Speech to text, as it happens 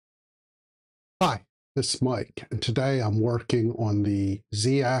This is Mike, and today I'm working on the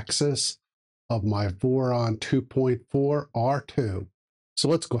Z-axis of my Voron 2.4 R2. So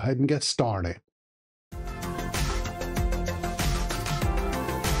let's go ahead and get started.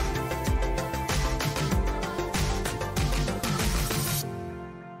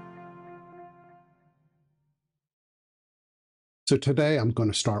 So today I'm going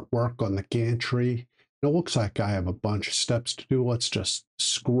to start work on the gantry. It looks like I have a bunch of steps to do. Let's just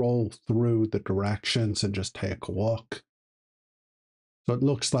scroll through the directions and just take a look. So it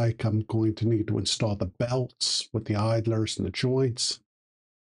looks like I'm going to need to install the belts with the idlers and the joints.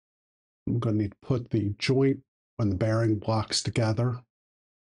 I'm going to need to put the joint and the bearing blocks together.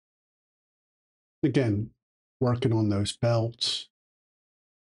 Again, working on those belts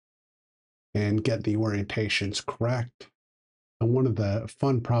and get the orientations correct. And one of the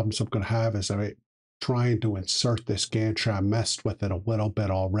fun problems I'm going to have is trying to insert this gantry. I messed with it a little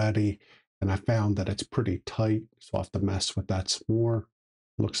bit already, and I found that it's pretty tight, so I'll have to mess with that some more.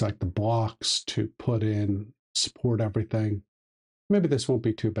 Looks like the blocks to put in support everything. Maybe this won't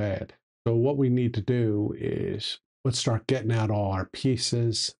be too bad. So what we need to do is let's start getting out all our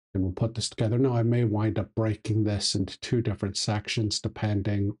pieces and we'll put this together. Now I may wind up breaking this into two different sections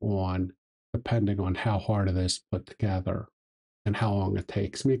depending on how hard it is to put together and how long it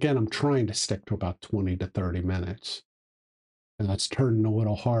takes me. Again, I'm trying to stick to about 20 to 30 minutes. And that's turning a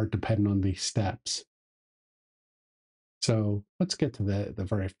little hard depending on these steps. So let's get to the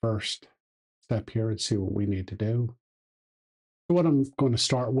very first step here and see what we need to do. So what I'm going to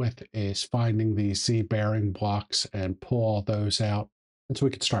start with is finding these Z bearing blocks and pull all those out, and so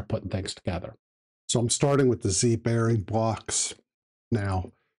we can start putting things together. So I'm starting with the Z bearing blocks.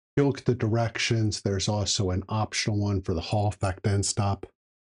 Now, if you look at the directions, there's also an optional one for the Hall effect end stop.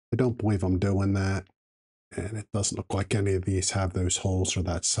 I don't believe I'm doing that, and it doesn't look like any of these have those holes or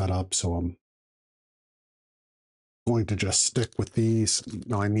that set up, so I'm going to just stick with these.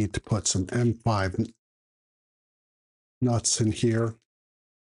 Now I need to put some M5 nuts in here.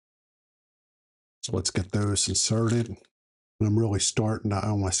 So let's get those inserted. And I'm really starting to, I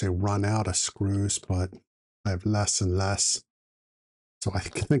don't want to say run out of screws, but I have less and less. So I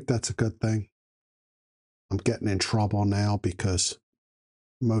think that's a good thing. I'm getting in trouble now because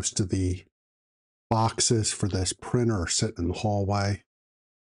most of the boxes for this printer are sitting in the hallway.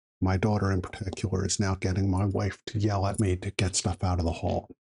 My daughter in particular is now getting my wife to yell at me to get stuff out of the hall.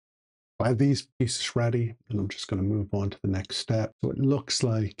 I have these pieces ready, and I'm just going to move on to the next step. So it looks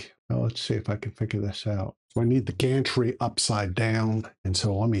like, well, let's see if I can figure this out. So I need the gantry upside down, and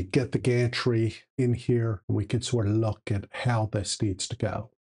so let me get the gantry in here, and we can sort of look at how this needs to go.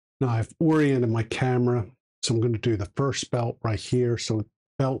 Now I've oriented my camera, so I'm going to do the first belt right here. So the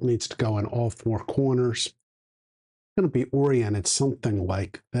belt needs to go in all four corners. It's going to be oriented something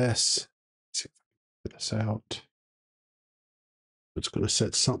like this. Let's see if I can figure this out. It's going to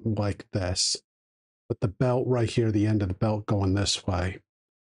sit something like this, but the belt right here, the end of the belt going this way.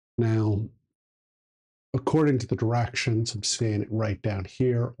 Now, according to the directions, I'm seeing it right down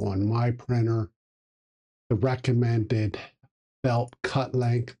here on my printer, the recommended belt cut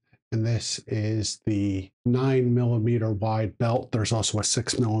length, and this is the 9mm wide belt. There's also a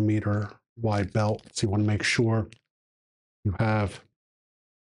 6mm wide belt, so you want to make sure you have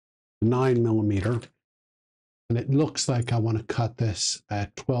 9mm. And it looks like I want to cut this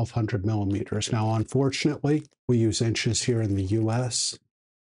at 1200 millimeters. Now, unfortunately, we use inches here in the US,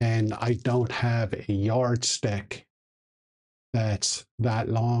 and I don't have a yardstick that's that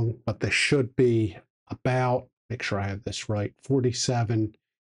long, but this should be about, make sure I have this right, 47¼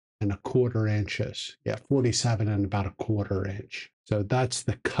 inches. Yeah, 47 and about a quarter inch. So that's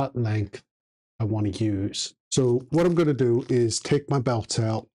the cut length I want to use. So what I'm going to do is take my belts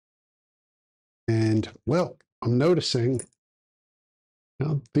out, and well, I'm noticing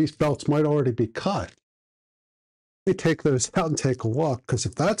these belts might already be cut. Let me take those out and take a look, because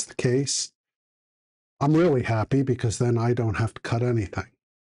if that's the case, I'm really happy because then I don't have to cut anything.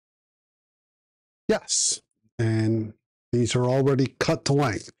 Yes, and these are already cut to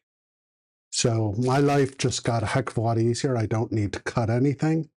length. So my life just got a heck of a lot easier. I don't need to cut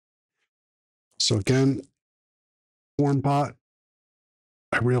anything. So again, FormBot,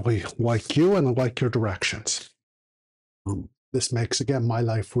 I really like you and I like your directions. This makes, again, my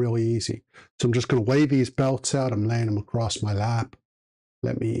life really easy. So I'm just going to lay these belts out. I'm laying them across my lap.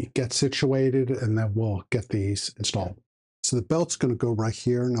 Let me get situated and then we'll get these installed. So the belt's going to go right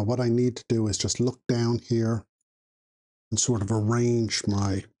here. Now what I need to do is just look down here and sort of arrange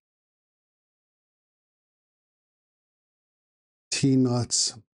my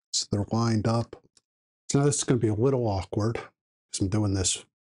T-nuts so they're lined up. So now this is going to be a little awkward because I'm doing this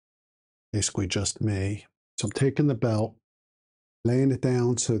basically just me. So I'm taking the belt, laying it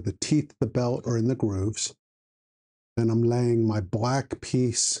down so the teeth of the belt are in the grooves. Then I'm laying my black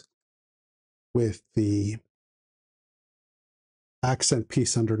piece with the accent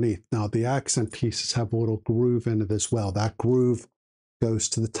piece underneath. Now the accent pieces have a little groove in it as well. That groove goes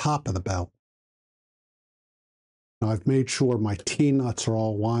to the top of the belt. Now I've made sure my T-nuts are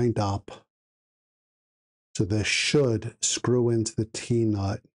all lined up. So this should screw into the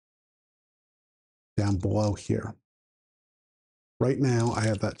T-nut down below here. Right now I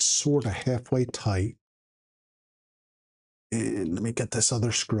have that sort of halfway tight. And let me get this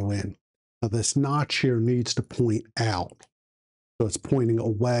other screw in. Now this notch here needs to point out. So it's pointing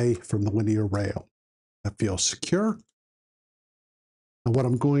away from the linear rail. That feels secure. Now what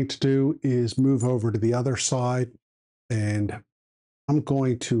I'm going to do is move over to the other side, and I'm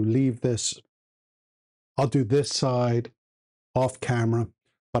going to leave this. I'll do this side off camera,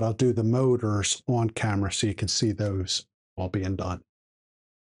 but I'll do the motors on camera so you can see those all being done.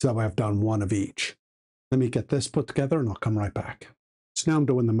 So I've done one of each. Let me get this put together and I'll come right back. So now I'm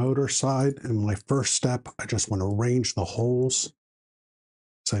doing the motor side, and my first step, I just want to arrange the holes.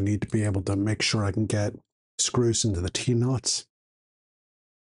 So I need to be able to make sure I can get screws into the T-nuts.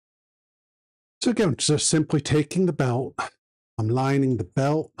 So again, just simply taking the belt, I'm lining the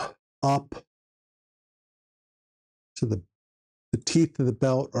belt up so the teeth of the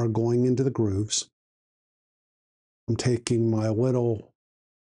belt are going into the grooves. I'm taking my little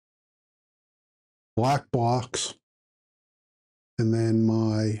black box and then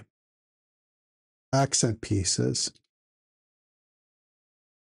my accent pieces.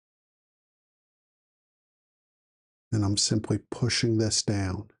 And I'm simply pushing this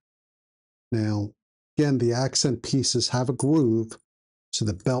down. Now, again, the accent pieces have a groove, so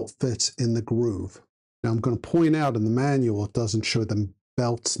the belt fits in the groove. Now, I'm going to point out in the manual, it doesn't show the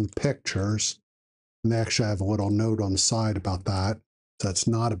belts and pictures. And they actually have a little note on the side about that. So it's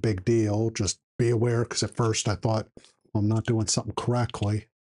not a big deal. Just be aware, because at first I thought, well, I'm not doing something correctly.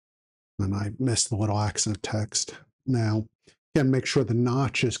 And I missed the little accent text. Now, again, make sure the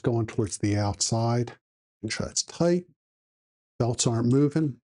notch is going towards the outside. Make sure that's tight. Belts aren't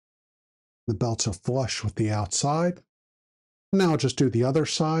moving. The belts are flush with the outside. Now I'll just do the other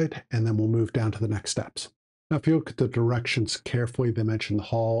side, and then we'll move down to the next steps. Now, if you look at the directions carefully, they mention the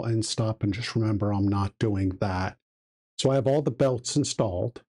haul and stop, and just remember I'm not doing that. So I have all the belts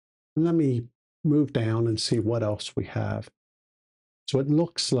installed. And let me move down and see what else we have. So it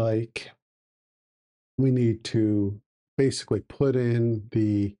looks like we need to basically put in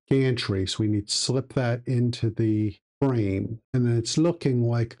the gantry. So we need to slip that into the frame. And then it's looking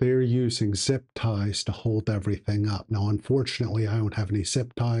like they're using zip ties to hold everything up. Now, unfortunately, I don't have any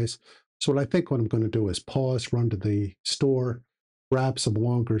zip ties. So what I'm going to do is pause, run to the store, grab some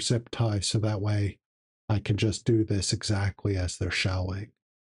longer zip ties so that way I can just do this exactly as they're showing.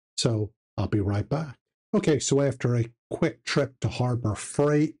 So I'll be right back. Okay, so after a quick trip to Harbor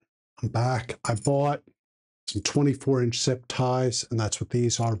Freight, I'm back. I bought some 24-inch zip ties, and that's what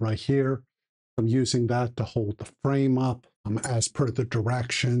these are right here. I'm using that to hold the frame up as per the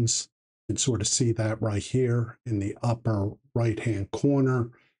directions. You can sort of see that right here in the upper right-hand corner.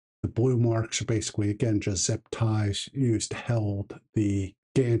 The blue marks are basically, again, just zip ties used to hold the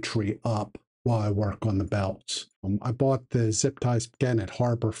gantry up while I work on the belts. I bought the zip ties again at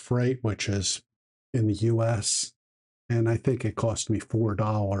Harbor Freight, which is in the US, and I think it cost me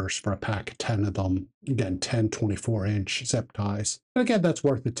 $4 for a pack of 10 of them. Again, 10 24-inch zip ties. And again, that's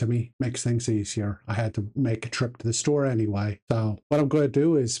worth it to me. Makes things easier. I had to make a trip to the store anyway. So what I'm going to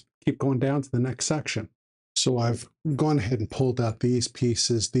do is keep going down to the next section. So I've gone ahead and pulled out these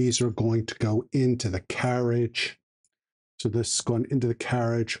pieces. These are going to go into the carriage. So this is going into the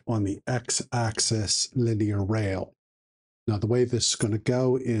carriage on the X-axis linear rail. Now the way this is going to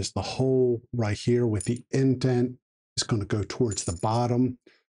go is the hole right here with the indent is going to go towards the bottom.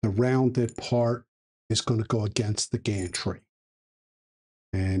 The rounded part is going to go against the gantry.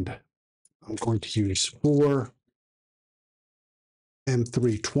 And I'm going to use 4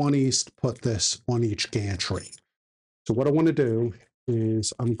 M320s to put this on each gantry. So what I want to do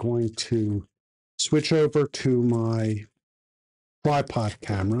is I'm going to switch over to my tripod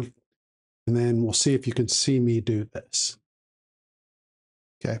camera, and then we'll see if you can see me do this.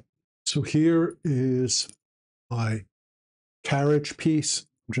 Okay, so here is my carriage piece.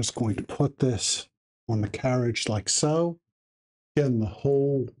 I'm just going to put this on the carriage like so. Again, the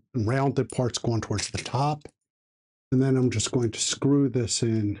whole rounded part's going towards the top. And then I'm just going to screw this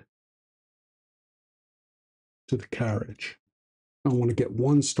in to the carriage. I want to get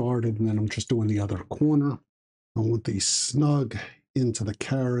one started, and then I'm just doing the other corner. I want these snug into the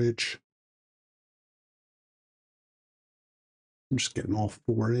carriage. I'm just getting all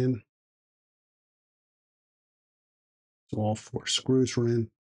 4 in. So all 4 screws are in.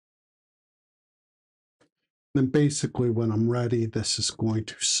 Then basically when I'm ready, this is going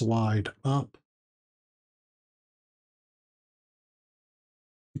to slide up,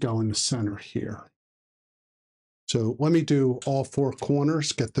 go in the center here. So let me do all 4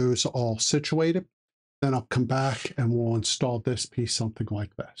 corners, get those all situated. Then I'll come back and we'll install this piece, something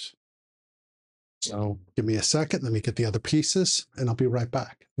like this. So give me a second, let me get the other pieces and I'll be right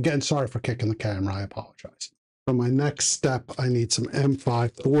back. Again, sorry for kicking the camera, I apologize. For my next step, I need some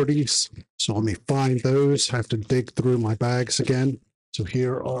M540s. So let me find those. I have to dig through my bags again. So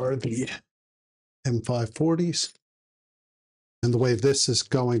here are the M540s. And the way this is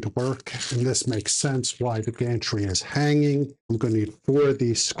going to work, and this makes sense why the gantry is hanging, I'm going to need 4 of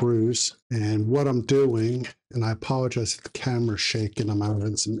these screws. And what I'm doing, and I apologize if the camera's shaking, I'm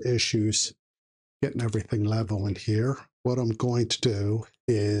having some issues getting everything level in here. What I'm going to do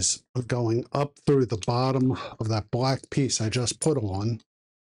is I'm going up through the bottom of that black piece I just put on.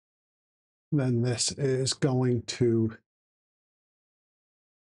 Then this is going to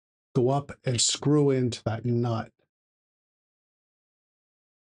go up and screw into that nut.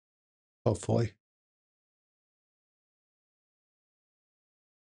 Hopefully.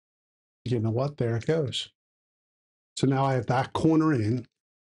 You know what? There it goes. So now I have that corner in.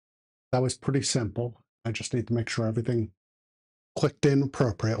 That was pretty simple. I just need to make sure everything clicked in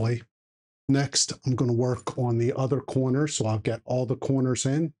appropriately. Next, I'm going to work on the other corners. So I'll get all the corners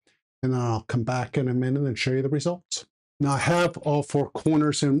in and then I'll come back in a minute and show you the results. Now I have all 4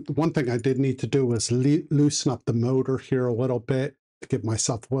 corners in. One thing I did need to do was loosen up the motor here a little bit to give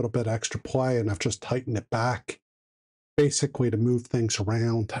myself a little bit extra play, and I've just tightened it back basically to move things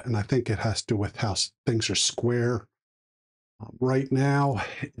around, and I think it has to do with how things are square. Right now,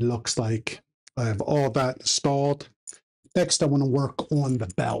 it looks like I have all that installed. Next, I want to work on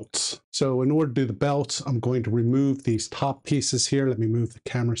the belts. So in order to do the belts, I'm going to remove these top pieces here. Let me move the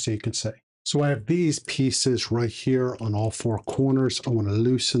camera so you can see. So I have these pieces right here on all 4 corners. I want to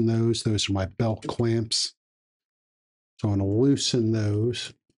loosen those. Those are my belt clamps. So I want to loosen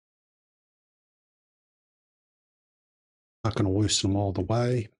those. Not going to loosen them all the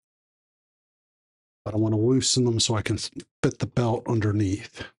way, but I want to loosen them so I can fit the belt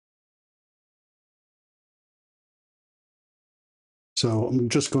underneath. So I'm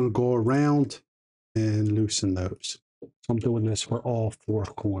just going to go around and loosen those. So I'm doing this for all 4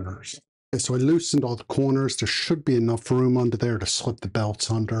 corners. Okay, so I loosened all the corners. There should be enough room under there to slip the belts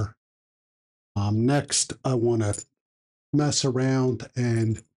under. Next, I want to mess around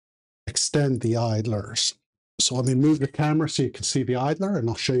and extend the idlers. So let me move the camera so you can see the idler, and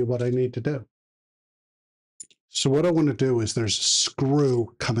I'll show you what I need to do. So what I want to do is there's a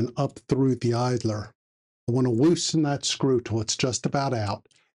screw coming up through the idler. I want to loosen that screw till it's just about out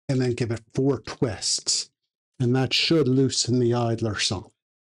and then give it 4 twists. And that should loosen the idler some.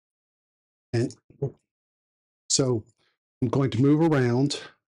 And so I'm going to move around.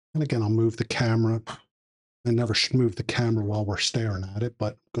 And again, I'll move the camera. I never should move the camera while we're staring at it,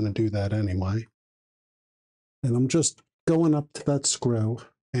 but I'm going to do that anyway. And I'm just going up to that screw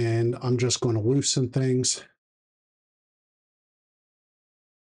and I'm just going to loosen things.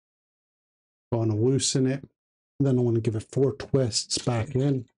 Going to loosen it. Then I want to give it 4 twists back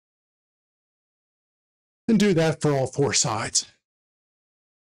in. And do that for all 4 sides.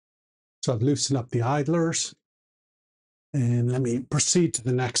 So I've loosened up the idlers. And let me proceed to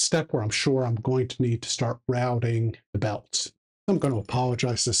the next step where I'm sure I'm going to need to start routing the belts. I'm going to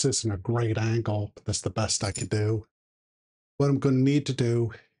apologize. This isn't a great angle, but that's the best I could do. What I'm going to need to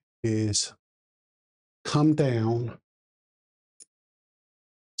do is come down.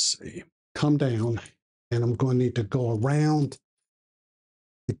 Let's see, come down, and I'm going to need to go around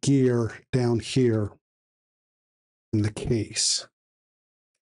the gear down here in the case.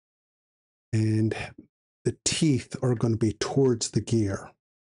 And the teeth are going to be towards the gear.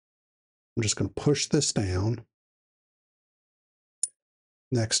 I'm just going to push this down.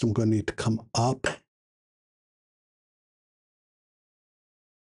 Next, I'm going to need to come up.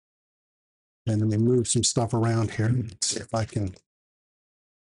 And let me move some stuff around here. Let's see if I can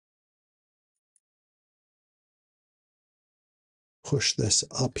push this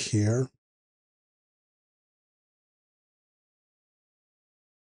up here.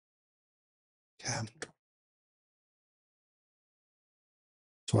 Okay.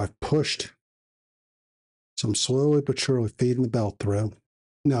 So I've pushed. So I'm slowly but surely feeding the belt through.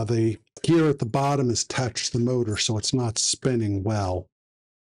 Now the gear at the bottom is attached to the motor, so it's not spinning well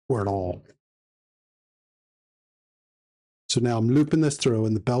or at all. So now I'm looping this through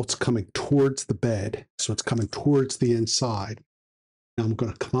and the belt's coming towards the bed. So it's coming towards the inside. Now I'm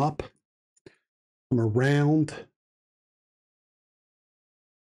going to come up, come around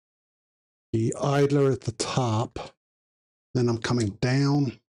the idler at the top, then I'm coming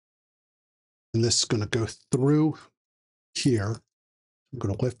down, and this is going to go through here. I'm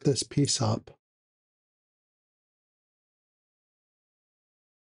going to lift this piece up.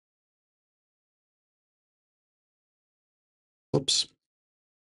 Oops.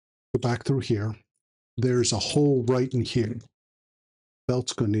 Go back through here. There's a hole right in here.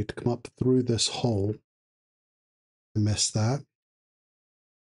 Belt's going to need to come up through this hole. I missed that.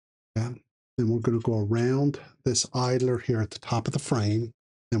 Yeah. Then we're going to go around this idler here at the top of the frame.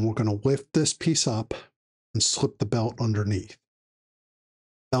 Then we're going to lift this piece up and slip the belt underneath.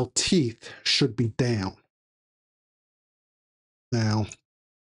 Belt teeth should be down. Now,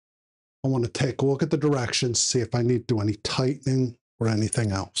 I want to take a look at the directions, see if I need to do any tightening or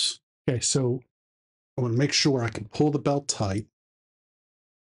anything else. Okay, so I want to make sure I can pull the belt tight.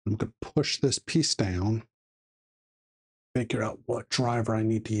 I'm going to push this piece down, figure out what driver I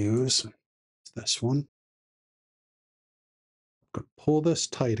need to use. It's this one. I'm going to pull this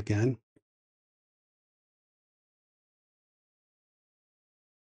tight again.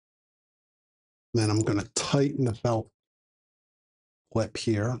 Then I'm going to tighten the belt clip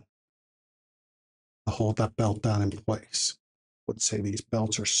here to hold that belt down in place. I would say these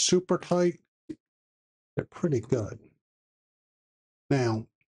belts are super tight. They're pretty good. Now,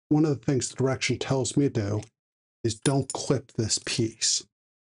 one of the things the direction tells me to do is don't clip this piece.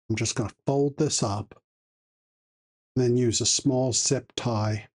 I'm just going to fold this up and then use a small zip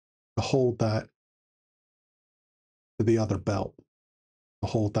tie to hold that to the other belt, to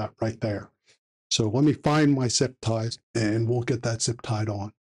hold that right there. So let me find my zip ties and we'll get that zip tied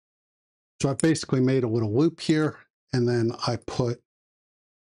on. So I basically made a little loop here and then I put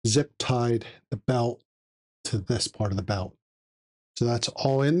zip tied the belt to this part of the belt. So that's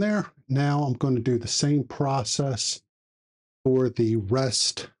all in there. Now I'm going to do the same process for the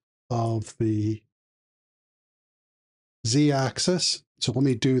rest of the Z-axis. So let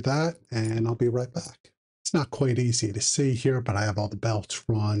me do that and I'll be right back. It's not quite easy to see here, but I have all the belts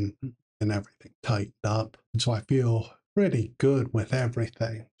run and everything tightened up. And so I feel pretty good with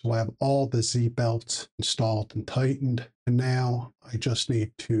everything. So I have all the Z belts installed and tightened. And now I just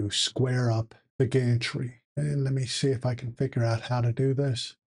need to square up the gantry. And let me see if I can figure out how to do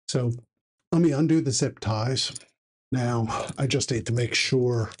this. So let me undo the zip ties. Now I just need to make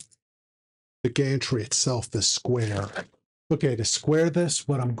sure the gantry itself is square. Okay, to square this,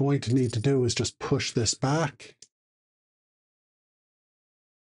 what I'm going to need to do is just push this back.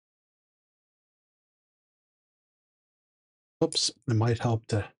 Oops, it might help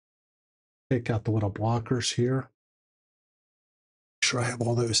to take out the little blockers here. Make sure I have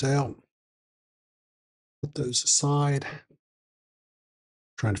all those out. Put those aside.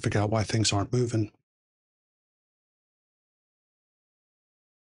 Trying to figure out why things aren't moving.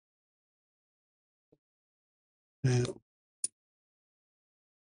 And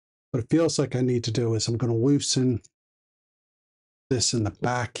what it feels like I need to do is I'm going to loosen this in the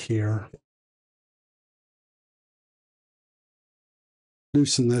back here.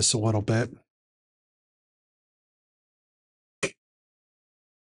 Loosen this a little bit.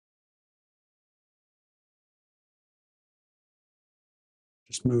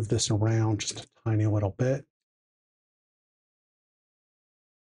 Just move this around just a tiny little bit.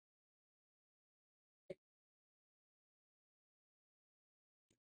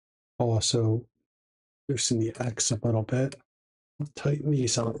 Also loosen the X a little bit. Tighten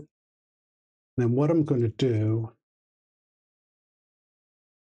these up. And then what I'm going to do,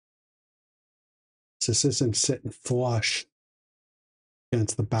 this isn't sitting flush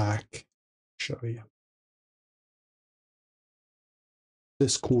against the back, show you.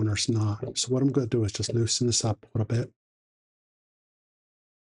 This corner's not. So what I'm going to do is just loosen this up a little bit.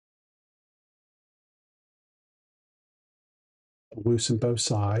 Loosen both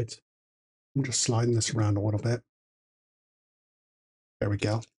sides. I'm just sliding this around a little bit. There we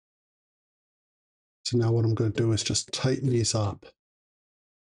go. So now what I'm going to do is just tighten these up.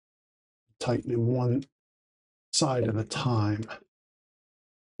 Tightening one side at a time.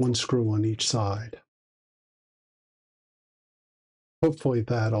 One screw on each side. Hopefully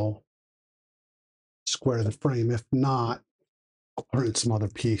that'll square the frame. If not, I'll put in some other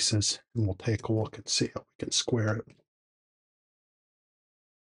pieces and we'll take a look and see how we can square it.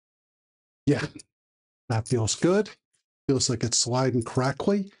 Yeah, that feels good. Feels like it's sliding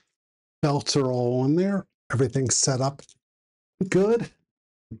correctly. Belts are all on there. Everything's set up good.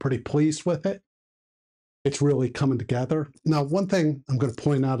 I'm pretty pleased with it. It's really coming together. Now, one thing I'm going to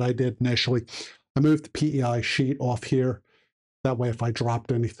point out I did initially, I moved the PEI sheet off here That way, if I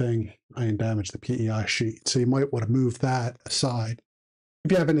dropped anything, I didn't damage the PEI sheet. So you might want to move that aside.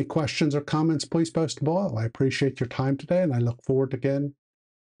 If you have any questions or comments, please post them below. I appreciate your time today, and I look forward again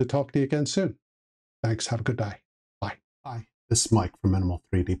to talk to you again soon. Thanks. Have a good day. Bye. Hi, this is Mike from Minimal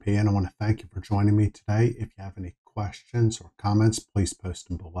 3DP, and I want to thank you for joining me today. If you have any questions or comments, please post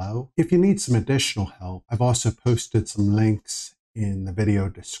them below. If you need some additional help, I've also posted some links in the video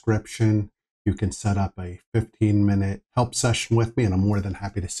description. You can set up a 15-minute help session with me, and I'm more than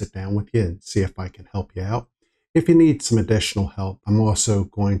happy to sit down with you and see if I can help you out. If you need some additional help, I'm also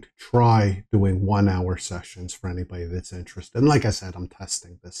going to try doing 1-hour sessions for anybody that's interested. And like I said, I'm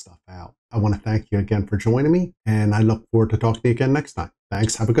testing this stuff out. I want to thank you again for joining me, and I look forward to talking to you again next time.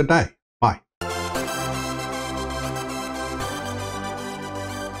 Thanks. Have a good day.